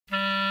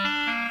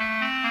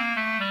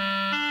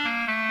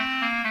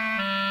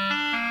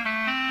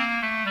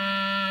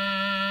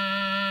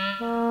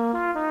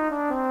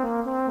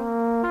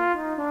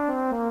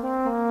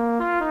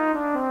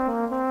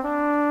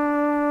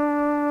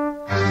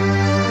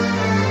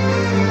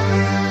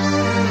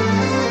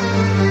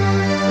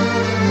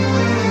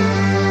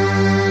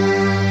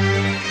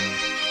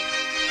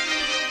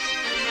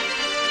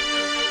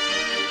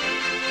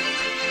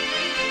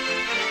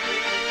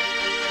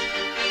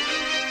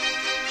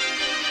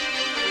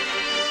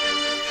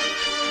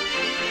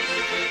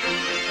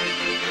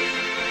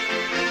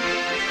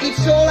Each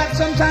soul at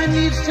some time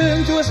needs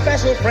turn to a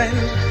special friend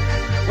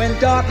when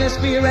darkness,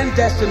 fear and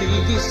destiny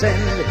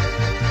descend.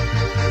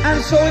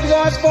 And so it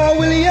was for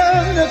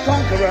William the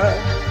Conqueror.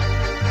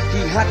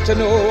 He had to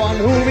know on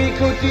whom he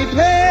could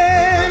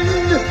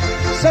depend.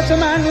 Such a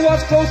man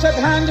was close at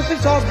hand,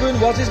 Fitzosborne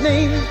was his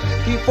name.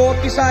 He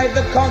fought beside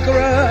the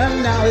Conqueror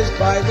and now his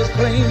prize was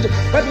claimed.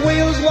 But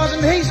Wales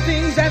wasn't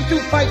Hastings, and to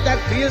fight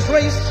that fierce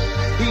race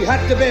he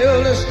had to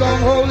build a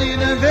stronghold in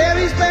a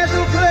very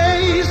special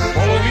place.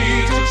 Follow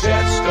me to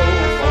chepstow,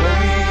 follow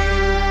me,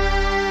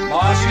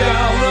 march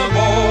down the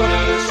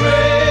border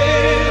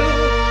trail.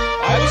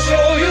 I will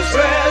show you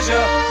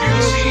treasure,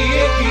 you'll see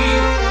it key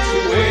to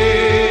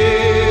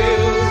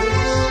Wales.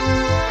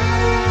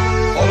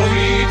 Follow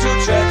me to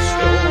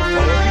chepstow,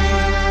 follow me,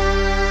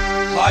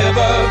 high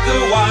above the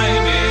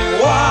winding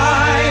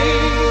Wye,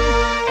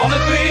 on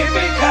a great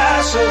big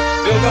castle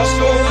built of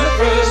stone, the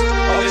first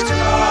of its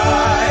kind.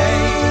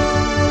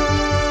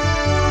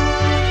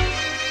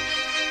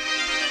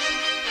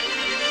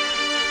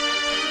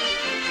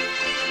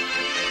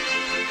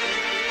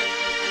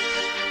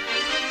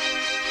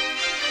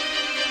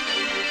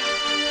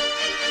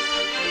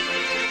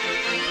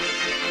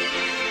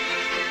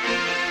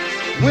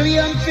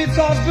 William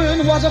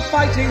Fitzosborne was a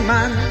fighting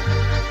man.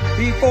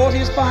 He fought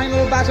his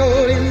final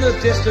battle in the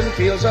distant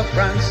fields of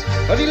France,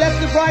 but he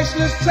left a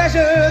priceless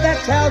treasure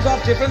that tells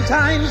of different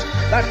times.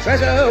 That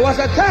treasure was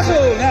a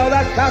castle, now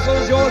that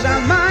castle's yours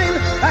and mine.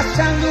 As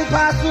sandal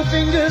passed through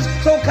fingers,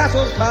 so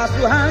castles pass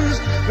through hands.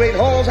 Great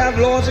halls have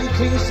lords and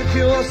kings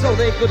secure, so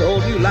they could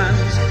hold new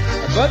lands.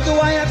 But the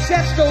way at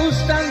Chepstow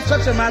stands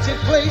such a magic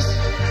place,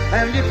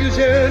 and if you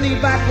journey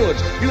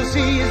backwards, you'll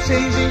see its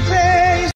changing face.